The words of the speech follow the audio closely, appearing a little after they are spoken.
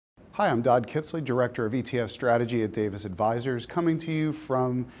Hi, I'm Dodd Kittsley, Director of ETF Strategy at Davis Advisors, coming to you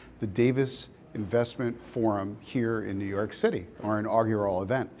from the Davis Investment Forum here in New York City, our inaugural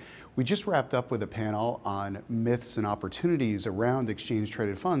event. We just wrapped up with a panel on myths and opportunities around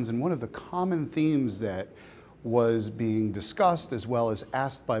exchange-traded funds, and one of the common themes that was being discussed as well as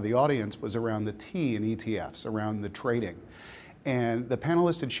asked by the audience was around the T in ETFs, around the trading. And the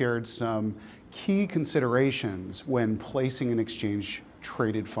panelists had shared some key considerations when placing an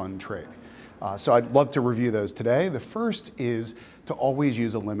exchange-traded fund trade. So I'd love to review those today. The first is to always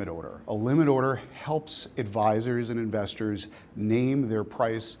use a limit order. A limit order helps advisors and investors name their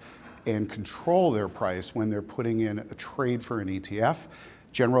price and control their price when they're putting in a trade for an ETF.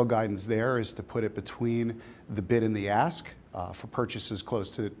 General guidance there is to put it between the bid and the ask, for purchases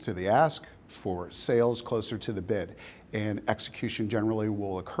close to the ask, for sales closer to the bid. And execution generally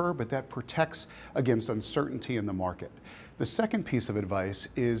will occur, but that protects against uncertainty in the market. The second piece of advice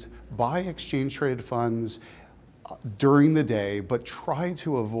is buy exchange-traded funds during the day, but try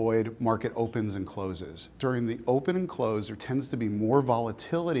to avoid market opens and closes. During the open and close, there tends to be more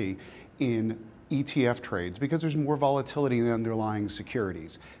volatility in ETF trades because there's more volatility in the underlying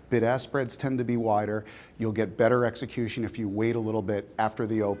securities. Bid-ask spreads tend to be wider. You'll get better execution if you wait a little bit after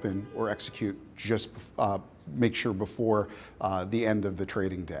the open or execute just make sure before the end of the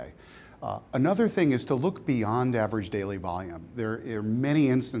trading day. Another thing is to look beyond average daily volume. There are many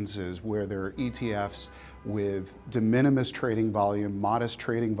instances where there are ETFs with de minimis trading volume, modest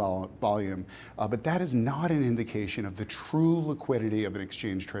trading volume, but that is not an indication of the true liquidity of an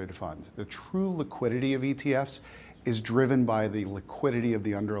exchange-traded fund. The true liquidity of ETFs is driven by the liquidity of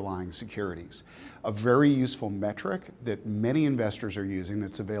the underlying securities. A very useful metric that many investors are using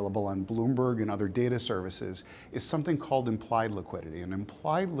that's available on Bloomberg and other data services is something called implied liquidity. And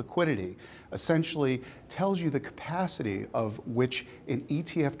implied liquidity essentially tells you the capacity of which an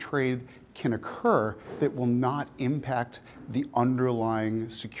ETF trade can occur that will not impact the underlying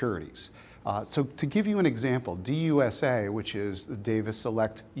securities. So to give you an example, DUSA, which is the Davis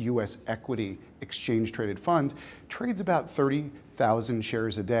Select U.S. Equity Exchange Traded Fund, trades about 30,000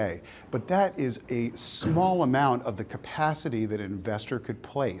 shares a day. But that is a small amount of the capacity that an investor could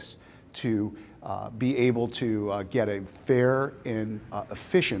place to be able to get a fair and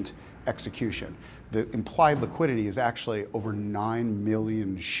efficient execution. The implied liquidity is actually over 9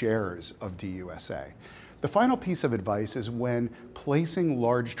 million shares of DUSA. The final piece of advice is when placing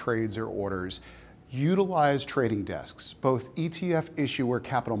large trades or orders, utilize trading desks, both ETF issuer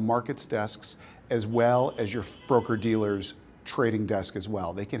capital markets desks as well as your broker-dealer's trading desk as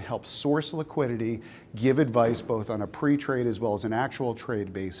well. They can help source liquidity, give advice both on a pre-trade as well as an actual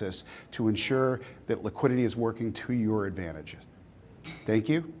trade basis to ensure that liquidity is working to your advantage. Thank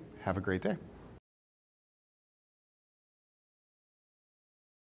you. Have a great day.